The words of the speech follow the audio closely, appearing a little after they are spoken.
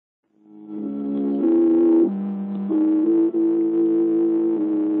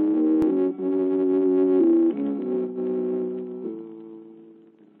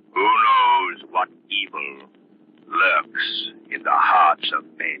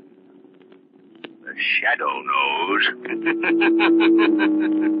shadow knows.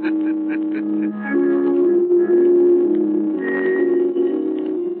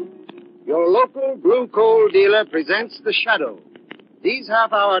 Your local blue coal dealer presents The Shadow. These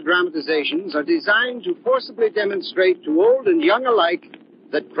half-hour dramatizations are designed to forcibly demonstrate to old and young alike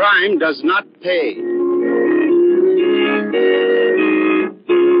that crime does not pay.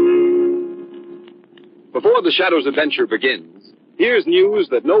 Before The Shadow's adventure begins, here's news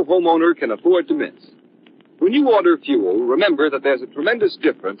that no homeowner can afford to miss. When you order fuel, remember that there's a tremendous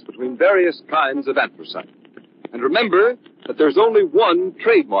difference between various kinds of anthracite. And remember that there's only one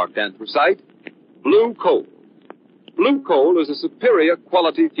trademarked anthracite, blue coal. Blue coal is a superior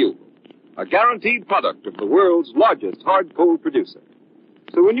quality fuel, a guaranteed product of the world's largest hard coal producer.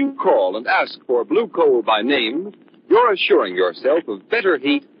 So when you call and ask for blue coal by name, you're assuring yourself of better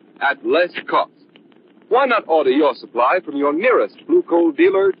heat at less cost. Why not order your supply from your nearest blue coal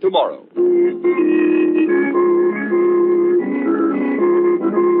dealer tomorrow?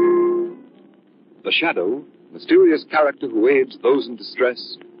 The Shadow, mysterious character who aids those in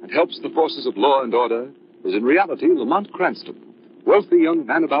distress and helps the forces of law and order, is in reality Lamont Cranston, wealthy young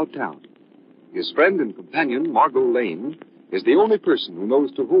man about town. His friend and companion, Margo Lane, is the only person who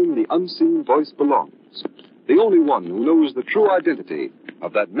knows to whom the unseen voice belongs, the only one who knows the true identity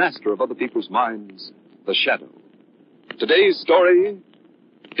of that master of other people's minds, the Shadow. Today's story,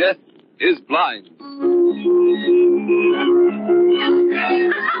 Death is Blind.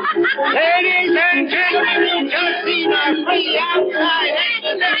 Ladies and gentlemen, casino free outside.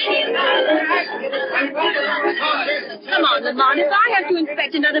 Come on, Lamont. If I have to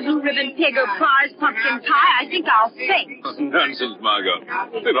inspect another blue ribbon pig or prize pumpkin pie, I think I'll faint. Nonsense, Margot.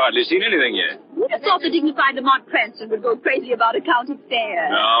 We've hardly seen anything yet. Who'd have thought the dignified Lamont Cranston would go crazy about a county fair?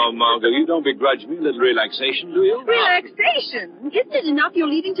 No, Margot, you don't begrudge me a little relaxation, do you? Relaxation? Isn't it enough you're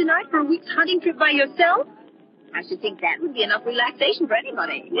leaving tonight for a week's hunting trip by yourself? I should think that would be enough relaxation for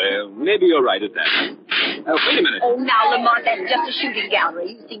anybody. Well, maybe you're right at that. Wait a minute. Oh, now, Lamont, that's just a shooting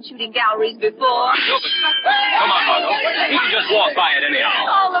gallery. You've seen shooting galleries before. Come on, Margot. You can just walk by it anyhow.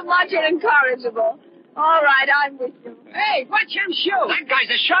 Oh, Lamont, you're incorrigible. All right, I'm with you. Hey, watch him shoot. That guy's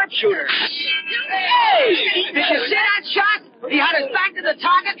a sharpshooter. Hey, did you see that shot? He had his back to the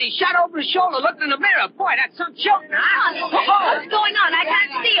target, and he shot over his shoulder, looked in the mirror. Boy, that's some shooting, huh? What's going on? I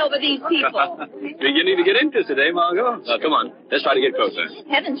can't see over these people. You need to get into today, Margot. Come on. Let's try to get closer.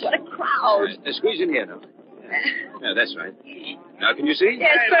 Heavens, what a crowd. Squeeze in here now. Yeah, that's right. Now, can you see?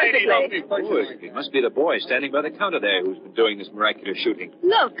 Yes, perfectly. It must be the boy standing by the counter there who's been doing this miraculous shooting.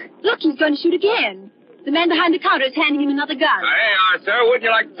 Look, he's going to shoot again. The man behind the counter is handing him another gun. Hey, Arthur, wouldn't you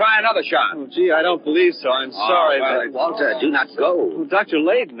like to try another shot? Oh, gee, I don't believe so. I'm sorry, but... Walter, do not go. Well, Dr.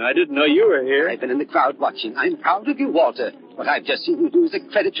 Layton, I didn't know you were here. I've been in the crowd watching. I'm proud of you, Walter. What I've just seen you do is a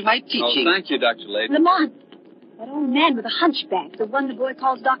credit to my teaching. Oh, thank you, Dr. Layton. Lamont, that old man with a hunchback, the one the boy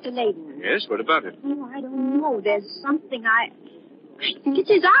calls Dr. Layton. Yes, what about it? Oh, I don't know. There's something I think it's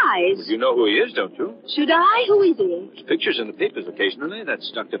his eyes. Well, you know who he is, don't you? Should I? Who is he? There's pictures in the papers occasionally.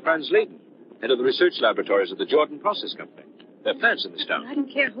 That's Dr. Franz Layton, head of the research laboratories of the Jordan Process Company. They're plants in this town. I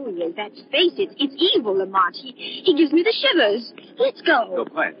don't care who he is. That face, it's evil, Lamont. He gives me the shivers. Let's go. Go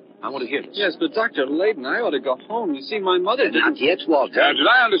quiet. I want to hear this. Yes, but Dr. Layton, I ought to go home. You see, my mother didn't... Not yet, Walter. Did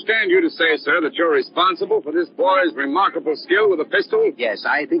I understand you to say, sir, that you're responsible for this boy's remarkable skill with a pistol? Yes,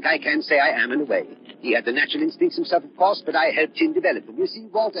 I think I can say I am in a way. He had the natural instincts himself, of course, but I helped him develop them. You see,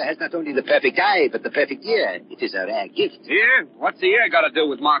 Walter has not only the perfect eye, but the perfect ear. It is a rare gift. Ear? What's the ear got to do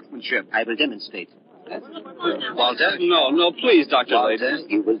with marksmanship? I will demonstrate. Walter? No, please, Dr. Walter, Layton.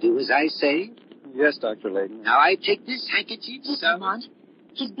 you will do as I say. Yes, Dr. Layton. Now I take this handkerchief, Look, so... Lamont.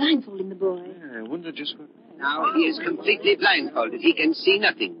 He's blindfolding the boy. Yeah, wouldn't it just... Now he is completely blindfolded. He can see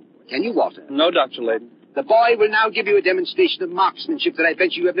nothing. Can you, Walter? No, Dr. Layton. The boy will now give you a demonstration of marksmanship that I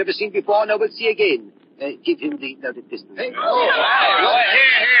bet you have never seen before nor will see again. Give him the loaded pistol. Hey. Here,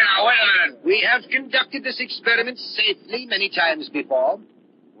 now, wait a minute. We have conducted this experiment safely many times before.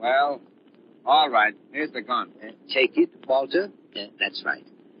 Well, all right. Here's the gun. Take it, Walter. That's right.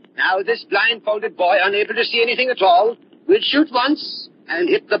 Now, this blindfolded boy, unable to see anything at all, will shoot once and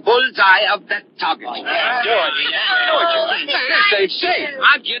hit the bullseye of that target. Safe.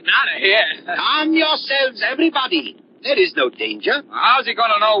 I'm getting out of here. Calm yourselves, everybody. There is no danger. How's he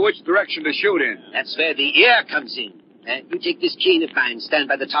going to know which direction to shoot in? That's where the ear comes in. You take this cane of mine, stand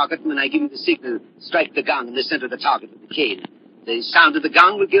by the target, and when I give you the signal, strike the gong in the center of the target with the cane. The sound of the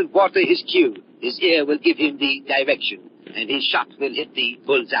gong will give Walter his cue. His ear will give him the direction, and his shot will hit the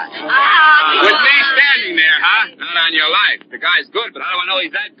bullseye. With me standing there, huh? Not on your life. The guy's good, but how do I know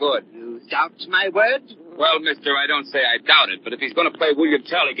he's that good? You doubt my word? Well, mister, I don't say I doubt it, but if he's going to play Will You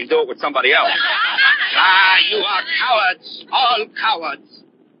Tell, he can do it with somebody else. Ah, you are cowards, all cowards.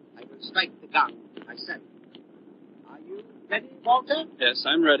 I will strike the gun myself. Are you ready, Walter? Yes,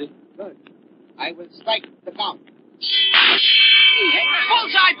 I'm ready. Good. I will strike the gun.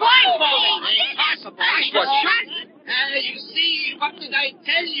 Bullseye blindfolded! Impossible. I was shot. You see, what did I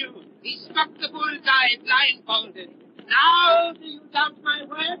tell you? He struck the bullseye blindfolded. Now, do you doubt my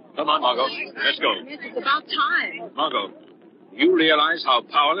word? Come on, Margo. Let's go. Yes, it's about time. Margo, you realize how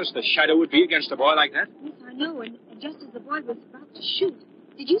powerless the shadow would be against a boy like that? Yes, I know, and just as the boy was about to shoot,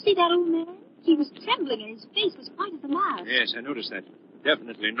 did you see that old man? He was trembling, and his face was white as a mask. Yes, I noticed that.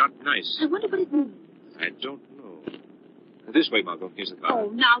 Definitely not nice. I wonder what it means. I don't know. This way, Margo. Here's the car. Oh,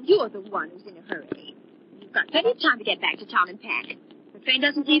 now you're the one who's in a hurry. You've got plenty of time to get back to town and pack. The train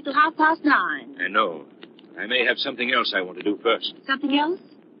doesn't leave till 9:30. I know. I may have something else I want to do first. Something else?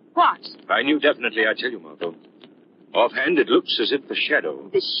 What? If I knew definitely, I'd tell you, Margo. Offhand, it looks as if the shadow...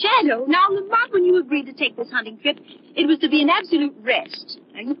 The shadow? Now, Lamont, when you agreed to take this hunting trip, it was to be an absolute rest.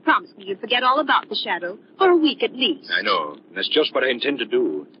 And you promised me you'd forget all about the shadow for a week at least. I know. That's just what I intend to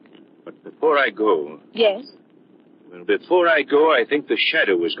do. But before I go... Yes? Well, before I go, I think the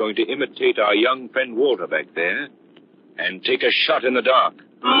shadow is going to imitate our young friend Walter back there and take a shot in the dark.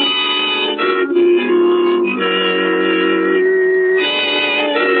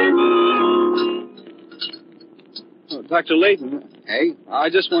 Oh, Dr. Layton. Hey? I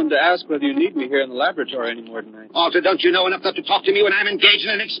just wanted to ask whether you need me here in the laboratory anymore tonight. Walter, don't you know enough not to talk to me when I'm engaged in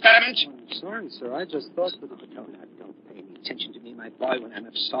an experiment? I'm sorry, sir. I just thought that... Don't pay any attention to me, my boy. When I'm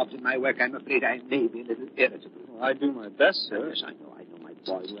absorbed in my work, I'm afraid I may be a little irritable. Well, I do my best, sir. Yes, I know, my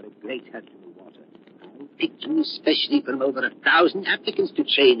boy. You are a great help to me, Walter. I picked you especially from over 1,000 applicants to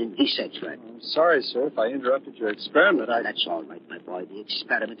train in research work. I'm sorry, sir, if I interrupted your experiment. That's all right, my boy. The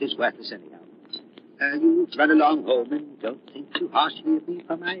experiment is worthless anyhow. You run along home and don't think too harshly of me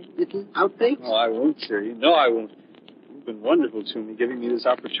for my little outbreaks. Oh, I won't, sir. You know I won't. You've been wonderful to me, giving me this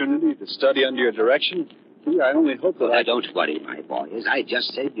opportunity to study under your direction. Gee, I only hope that I don't worry, my boy. As I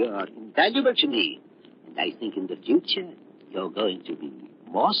just said, you're invaluable to me. And I think in the future, you're going to be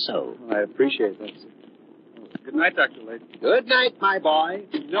more so. I appreciate that, sir. Oh, good night, Dr. Layton. Good night, my boy.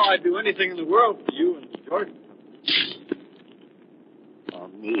 You know I'd do anything in the world for you and the Jordan Company. For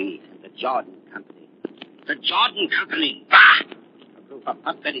me and the Jordan Company. The Jordan Company? Bah! A group of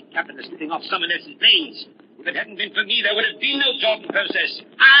hot-blooded capitalists living off someone else's brains. If it hadn't been for me, there would have been no Jordan process.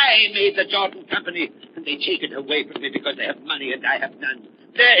 I made the Jordan Company, and they take it away from me because they have money and I have none.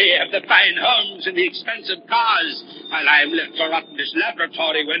 They have the fine homes and the expensive cars, while I'm left to rot in this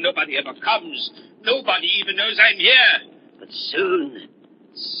laboratory where nobody ever comes. Nobody even knows I'm here. But soon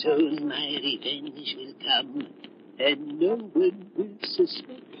my revenge will come, and no one will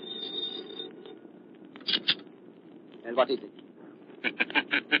suspect. And what is it?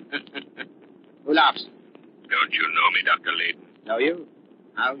 Who laughs? Don't you know me, Dr. Layton? Know you?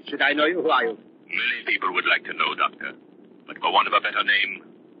 How should I know you? Who are you? Many people would like to know, Doctor. But for want of a better name,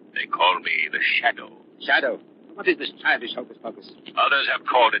 they call me the Shadow. Shadow? What is this childish hocus-pocus? Others have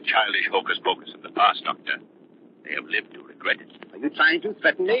called it childish hocus-pocus in the past, Doctor. They have lived to regret it. Are you trying to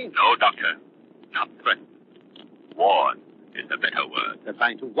threaten me? No, Doctor. Not threaten. Warn is the better word. You're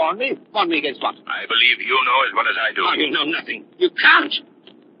trying to warn me? Warn me against what? I believe you know as well as I do. Oh, you know nothing. You can't.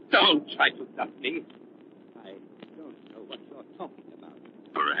 Don't try to bluff me. I don't know what you're talking about.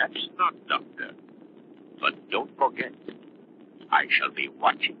 Perhaps not, Doctor. But don't forget, I shall be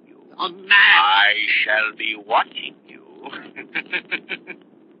watching you. You're mad. I shall be watching you.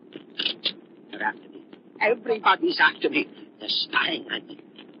 They're after me. Everybody's after me. They're spying on me.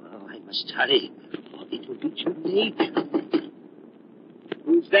 Oh, I must hurry, or it will be too late.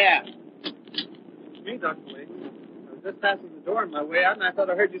 Who's there? It's me, Dr. Layton. I was just passing the door on my way out, and I thought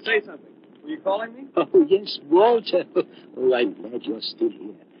I heard you say something. Were you calling me? Oh, yes, Walter. Oh, I'm glad you're still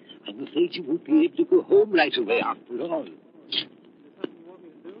here. I'm afraid you won't be able to go home right away after all. Is there something you want me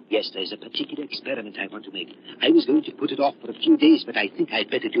to do? Yes, there's a particular experiment I want to make. I was going to put it off for a few days, but I think I'd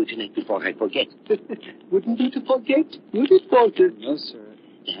better do it tonight before I forget. Wouldn't you to forget? Would it, Walter? No, sir.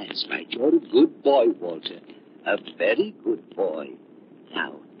 That's right. You're a good boy, Walter. A very good boy.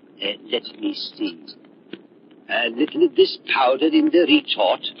 Now, let me see. A little of this powder in the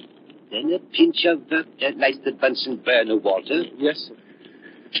retort. Then a pinch of like the Bunsen burner, Walter. Yes, sir.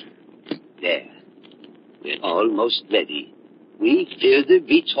 There. We're almost ready. We fill the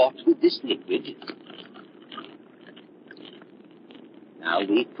retort with this liquid. Now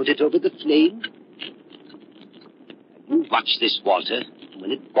we put it over the flame. You watch this, Walter.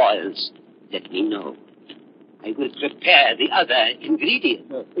 When it boils, let me know. I will prepare the other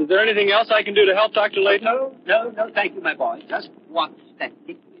ingredients. Is there anything else I can do to help, Dr. Layton? No, thank you, my boy. Just watch that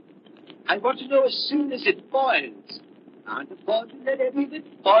liquid. I want to know as soon as it boils. Can't afford to let any of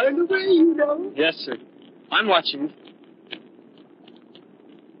it boil away, you know. Yes, sir. I'm watching.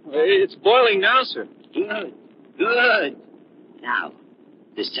 It's boiling now, sir. Good, good. Now,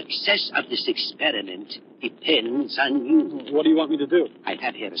 the success of this experiment depends on you. What do you want me to do? I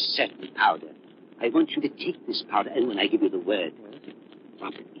have here a certain powder. I want you to take this powder, and when I give you the word,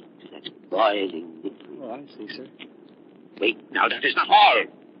 drop it into that boiling liquid. Oh, I see, sir. Wait, now that is not all.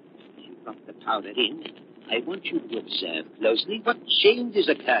 You drop the powder in. I want you to observe closely what changes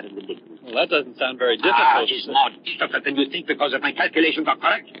occur in the liquid. Well, that doesn't sound very difficult. It is more difficult than you think because of my calculations are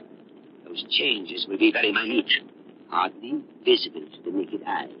correct. Those changes will be very minute, hardly visible to the naked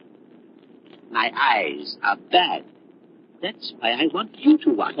eye. My eyes are bad. That's why I want you to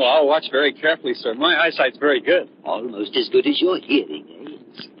watch. Well, I'll watch very carefully, sir. My eyesight's very good. Almost as good as your hearing,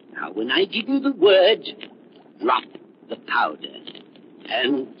 eh? Now, when I give you the word, drop the powder.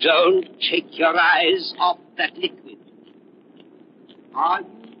 And don't take your eyes off that liquid. Are you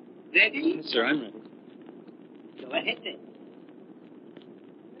ready? Yes, sir, I'm ready. Go ahead, then.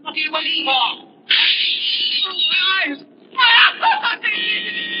 What are you waiting for? My eyes!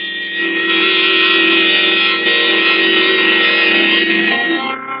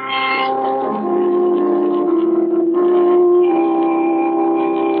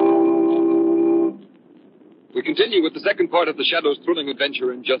 We continue with the second part of the Shadow's thrilling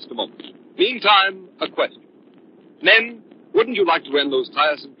adventure in just a moment. Meantime, a question. Men, wouldn't you like to end those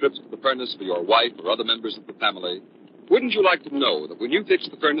tiresome trips to the furnace for your wife or other members of the family? Wouldn't you like to know that when you fix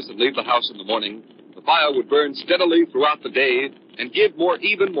the furnace and leave the house in the morning, the fire would burn steadily throughout the day and give more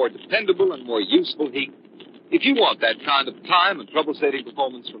even, more dependable, and more useful heat? If you want that kind of time and trouble-saving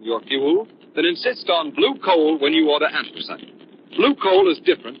performance from your fuel, then insist on blue coal when you order anthracite. Blue coal is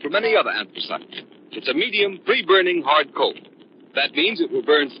different from any other anthracite. It's a medium, free-burning hard coal. That means it will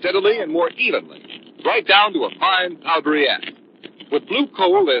burn steadily and more evenly, right down to a fine, powdery ash. With blue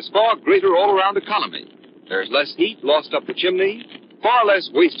coal, there's far greater all-around economy. There's less heat lost up the chimney, far less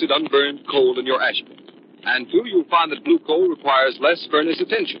wasted unburned coal in your ash pit. And, too, you'll find that blue coal requires less furnace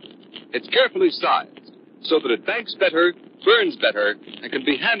attention. It's carefully sized, so that it banks better, burns better, and can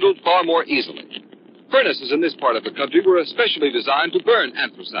be handled far more easily. Furnaces in this part of the country were especially designed to burn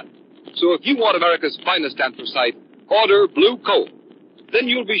anthracite. So if you want America's finest anthracite, order blue coal. Then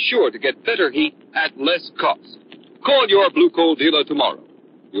you'll be sure to get better heat at less cost. Call your blue coal dealer tomorrow.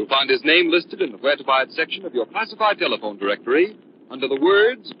 You'll find his name listed in the Where to Buy It section of your classified telephone directory under the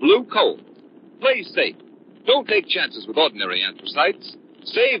words blue coal. Play safe. Don't take chances with ordinary anthracites.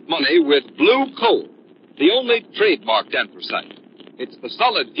 Save money with blue coal, the only trademarked anthracite. It's the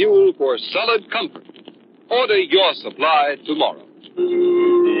solid fuel for solid comfort. Order your supply tomorrow.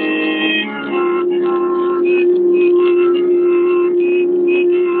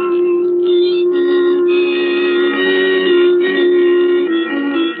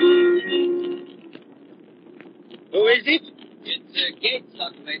 Who is it? It's Gates,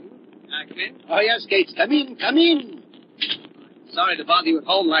 Dr. Layton. Come in. Oh, yes, Gates. Come in, come in. Sorry to bother you at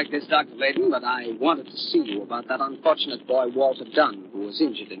home like this, Dr. Layton, but I wanted to see you about that unfortunate boy, Walter Dunn, who was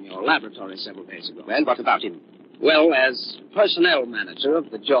injured in your laboratory several days ago. Well, what about him? Well, as personnel manager of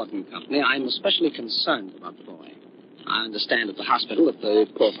the Jordan Company, I'm especially concerned about the boy. I understand at the hospital that the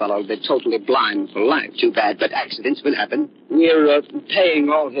poor fellow will be totally blind for life. Too bad, but accidents will happen. We're paying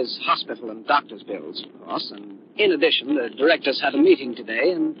all his hospital and doctor's bills, of course, and in addition, the directors had a meeting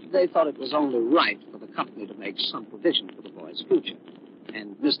today, and they thought it was only right for the company to make some provision for the boy's future.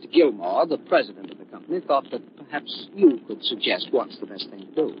 And Mr. Gilmore, the president of the company, thought that perhaps you could suggest what's the best thing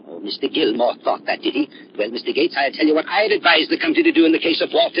to do. Oh, Mr. Gilmore thought that, did he? Well, Mr. Gates, I'll tell you what I'd advise the company to do in the case of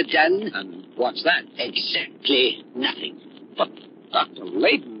Walter Dunn. And what's that? Exactly nothing. But, Dr.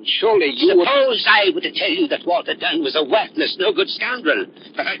 Layton, surely you would... Suppose I were to tell you that Walter Dunn was a worthless, no-good scoundrel,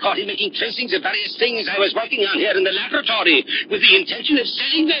 that I caught him making tracings of various things I was working on here in the laboratory with the intention of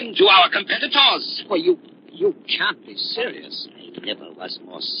selling them to our competitors. Well, you can't be serious. I never was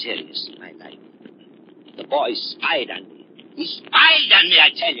more serious in my life. The boy spied on me. He spied on me, I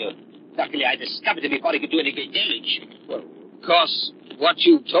tell you. Luckily, I discovered him before he could do any great damage. Well, of course, what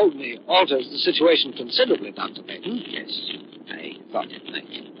you told me alters the situation considerably, Dr. Layton. Yes, I thought it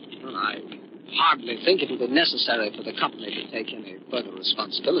might. Well, I hardly think it will be necessary for the company to take any further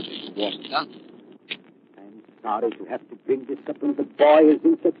responsibility for Walter Dunn. I'm sorry to have to bring this up when the boy is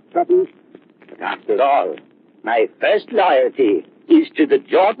in such trouble. But after all, my first loyalty is to the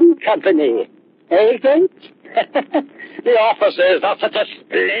Jordan Company. Eh, Gates? The officers are such a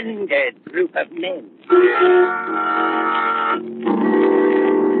splendid group of men.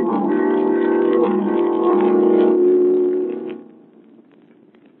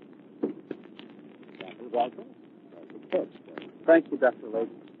 Walter. Thank you, Dr. Lake.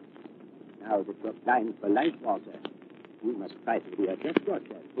 Now that you're blind for life, Walter, you must try to readjust yourself.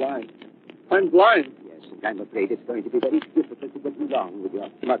 Blind. I'm blind. Yes, and I'm afraid it's going to be very difficult to get along with your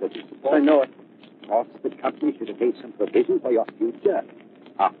mother's support. I know it. Of course, the company should have made some provision for your future.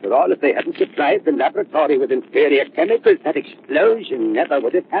 After all, if they hadn't supplied the laboratory with inferior chemicals, that explosion never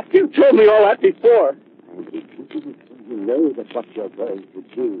would have happened. You told me all that before. I'm repeating it so you know that what you're going to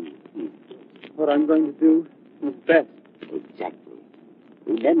do is What I'm going to do is best. exactly.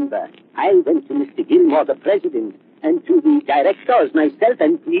 Remember, I went to Mr. Gilmore, the president, and to the directors myself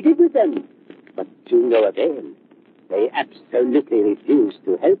and pleaded with them. But to no avail. They absolutely refused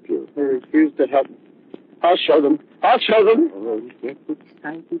to help you. They refuse to help me. I'll show them. I'll show them. Oh, get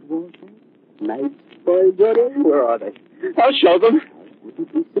excited, Walter. Nice boy, buddy. Where are they? I'll show them. I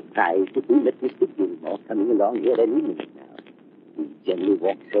wouldn't be surprised if we met Mr. Gilmore coming along here any minute now. He generally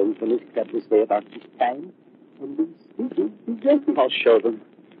walks home from his club this way about this time. And he's speaking. I'll show them.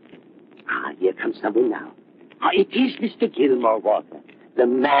 Ah, here comes someone now. Ah, it is Mr. Gilmore, Walter. The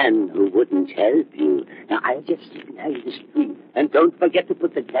man who wouldn't help you. Now, I'll just sit behind the screen. And don't forget to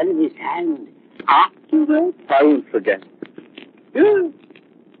put the gun in his hand. Afterwards. I won't forget. Good.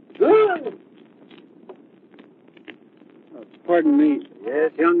 Good. Pardon me.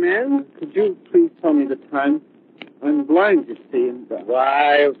 Yes, young man? Could you please tell me the time? I'm blind, you see, and...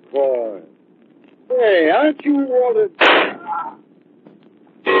 Why, of course. Hey, aren't you Walter?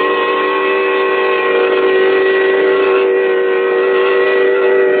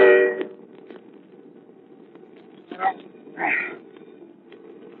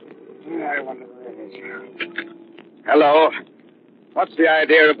 I wonder where it is. Hello. What's the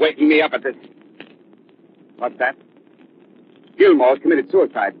idea of waking me up at this? What's that? Gilmore's committed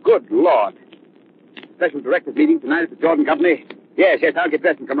suicide. Good Lord. Special directors meeting tonight at the Jordan Company? Yes, I'll get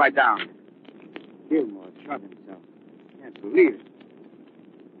dressed and come right down. Gilmore shot himself. Can't believe it.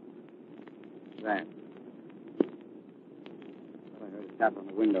 That. Thought I heard a tap on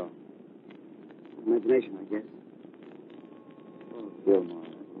the window. Imagination, I guess. Oh, Gilmore.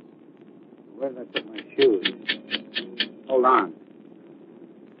 Where did I put my shoes? Hold on.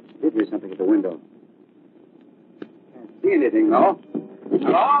 Did hear something at the window. Can't see anything, though.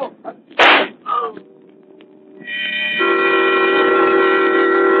 Hello? Oh.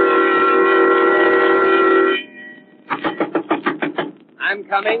 I'm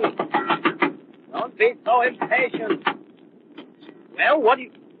coming. Don't be so impatient. Well, what do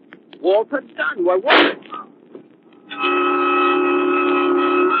you... Walter Dunn, what was it?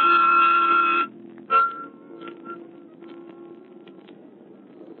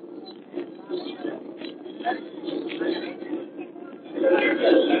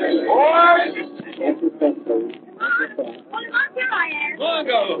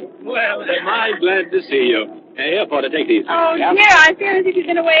 Margo! Well, am I glad to see you. Here, Porter, take these. Oh, dear, I feel as if you've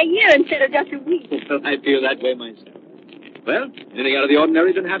been away a year instead of just a week. I feel that way myself. Well, anything out of the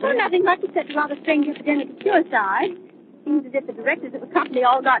ordinary been Well, happening? nothing much except a rather strange epidemic of suicide. Seems as if the directors of the company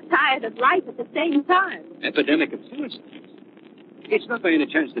all got tired of life at the same time. Epidemic of suicide. It's not by any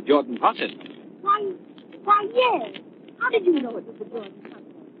chance the Jordan process. Why, yes. How did you know it was the Jordan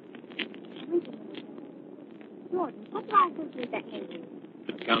company? Wait a minute. Jordan, what do I associate that name with?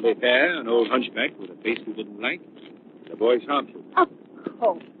 A county fair, an old hunchback with a face you didn't like. The boy's harmful. Of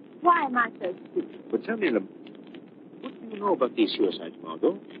course. Why am I so stupid? But tell me, what do you know about these suicides,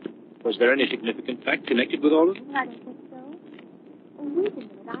 Margo? Was there any significant fact connected with all of them? I don't think so. Oh, wait a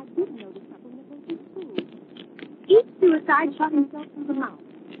minute. I did notice something that was true. Each suicide shot himself through the mouth.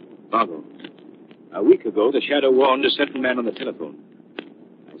 Margo, a week ago, the shadow warned a certain man on the telephone.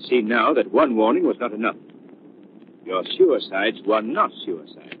 I see now that one warning was not enough. Your suicides were not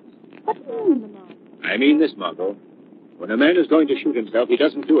suicides. What do you mean, Lamont? I mean this, Margo. When a man is going to shoot himself, he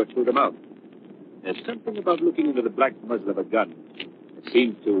doesn't do it through the mouth. There's something about looking into the black muzzle of a gun that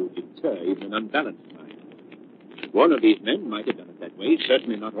seems to deter even an unbalanced mind. One of these men might have done it that way,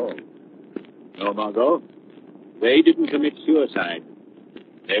 certainly not all. No, Margo, they didn't commit suicide.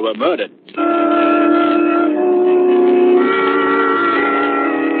 They were murdered.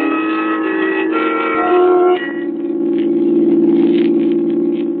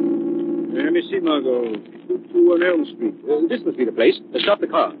 Let me see, Margo. 221 Elm Street. This must be the place. Stop the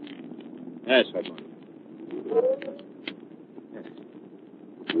car. That's right, Margo. Yes.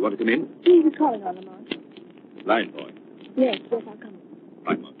 You want to come in? He was calling on Lamont. Blind boy. Yes, I'll come in.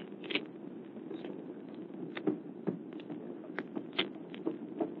 Right, Margo.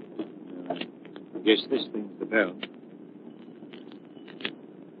 I guess this thing's the bell.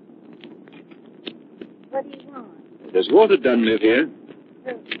 What do you want? Does Walter Dunn live here?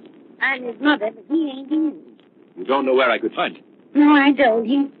 I'm his mother, but he ain't in. You don't know where I could find him? No, I don't.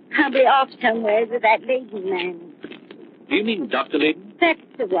 He's probably off somewhere with that Layton man. Do you mean Dr. Layton? That's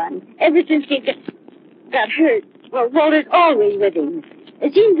the one. Ever since he got hurt, well, Walter's always with him.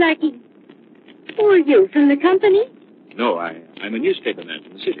 It seems like he... Who are you, from the company? No, I'm a newspaper man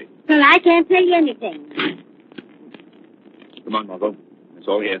from the city. Well, I can't tell you anything. Come on, Margo. It's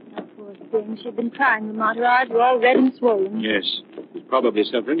all here. Oh, poor thing. She'd been crying, Lamont. Her eyes were all red and swollen. Yes. He's probably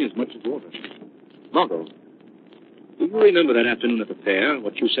suffering as much as Walter. Margo, do you remember that afternoon at the fair,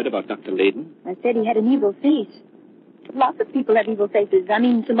 what you said about Dr. Layton? I said he had an evil face. Lots of people have evil faces. I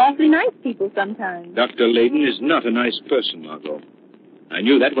mean, some awfully nice people sometimes. Dr. Layton is not a nice person, Margo. I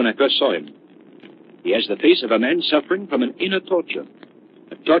knew that when I first saw him. He has the face of a man suffering from an inner torture.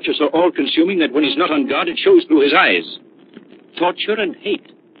 A torture so all-consuming that when he's not on guard, it shows through his eyes. Torture and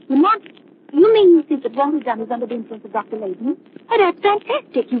hate. Lamont, you mean you think that Walter's done is under the influence of Dr. Layton? Oh, that's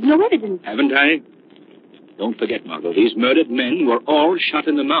fantastic. You've no evidence. Haven't I? Don't forget, Margo, these murdered men were all shot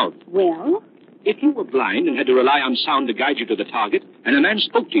in the mouth. Well? If you were blind and had to rely on sound to guide you to the target, and a man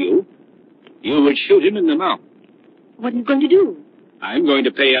spoke to you, you would shoot him in the mouth. What are you going to do? I'm going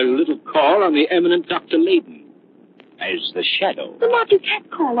to pay a little call on the eminent Dr. Layton as the shadow. Lamont, you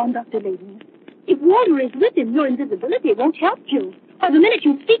can't call on Dr. Layton. If Walter is with him, your invisibility won't help you. Or the minute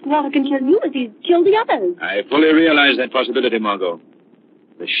you speak, Walter can kill you as he's killed the others. I fully realize that possibility, Margo.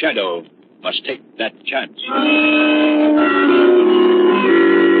 The shadow must take that chance.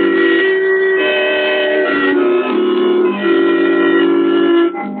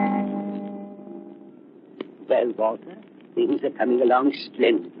 Well, Walter, things are coming along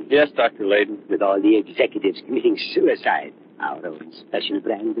splendidly. Yes, Dr. Layton. With all the executives committing suicide. Our own special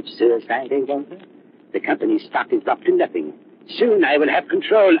brand of suicide, eh, Walter? The company's stock is dropped to nothing. Soon I will have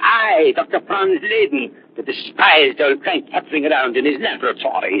control. I, Dr. Franz Layton, the despised old crank puttering around in his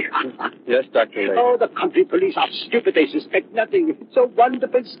laboratory. Yes, Dr. Layton. Oh, the country police are stupid. They suspect nothing. It's a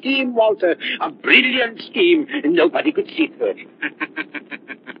wonderful scheme, Walter. A brilliant scheme. Nobody could see through it.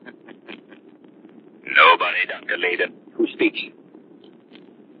 Nobody, Dr. Layton. Who speaks?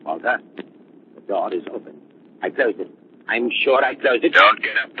 Walter, the door is open. I closed it. I'm sure I closed it. Don't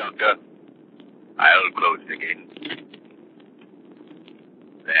get up, Doctor. I'll close it again.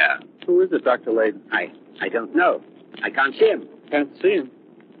 There. Who is it, Dr. Layton? I don't know. I can't see him. Can't see him.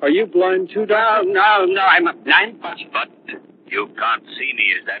 Are you blind too, Doctor? No, I'm a blind but You can't see me,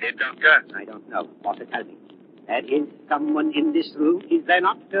 is that it, Doctor? I don't know. Walter, tell me. There is someone in this room, is there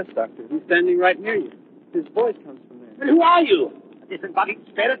not? Yes, Doctor. He's standing right near you. His voice comes from there. Well, who are you? A disembodied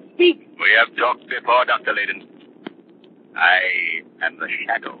spirit, speak. We have talked before, Dr. Layton. I am the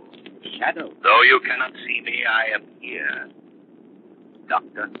shadow. Shadow? Though you cannot see me, I am here.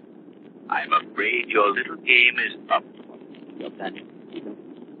 Doctor, I'm afraid your little game is up. Your plan.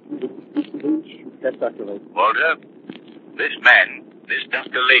 Yes, Dr. Layton. Walter, this man, this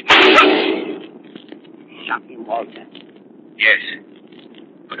Dr. Layton... Shot him, Walter. Yes,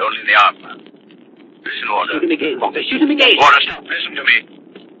 but only in the arm. Listen, Walter. Shoot him again, Walter. Shoot him again. Walter, stop. Listen to me.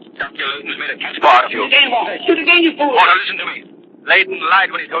 Dr. Layton's made a cat's paw out of you. Shoot again, Walter. Shoot again, you fool. Walter, listen to me. Layton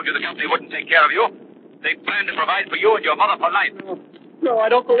lied when he told you the company wouldn't take care of you. They planned to provide for you and your mother for life. No, I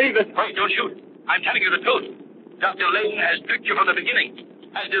don't believe it. Wait, don't shoot. I'm telling you the truth. Dr. Layton has tricked you from the beginning.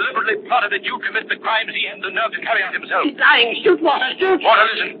 Has deliberately plotted that you commit the crimes he hadn't the nerve to carry out himself. He's lying. Shoot, Walter. Shoot. Walter,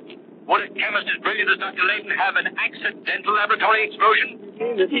 listen. Would a chemist as brilliant as Dr. Layton have an accidental laboratory explosion?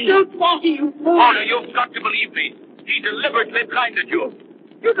 Shoot, Walter, you fool. Walter, you've got to believe me. He deliberately blinded you.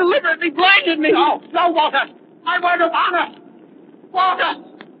 You deliberately blinded me. No, Walter. My word of honor. Walter.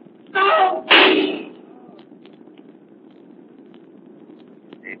 No.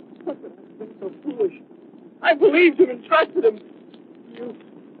 I've been so foolish. I believed him and trusted him.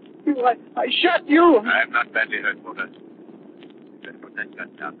 I shot you. I'm not badly hurt, Walter. Better put that gun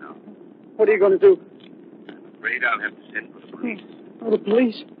down now. What are you going to do? I'm afraid I'll have to send for the police. Oh, the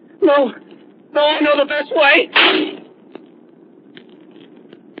police? No, I know the best way.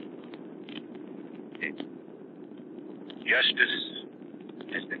 Justice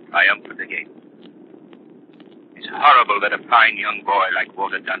has been triumphant again. It's horrible that a fine young boy like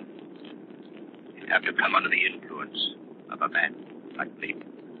Walter Dunn should have to come under the influence of a man like Layton.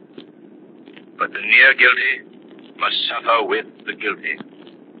 But the near guilty must suffer with the guilty.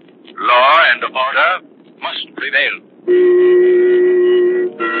 Law and order must prevail.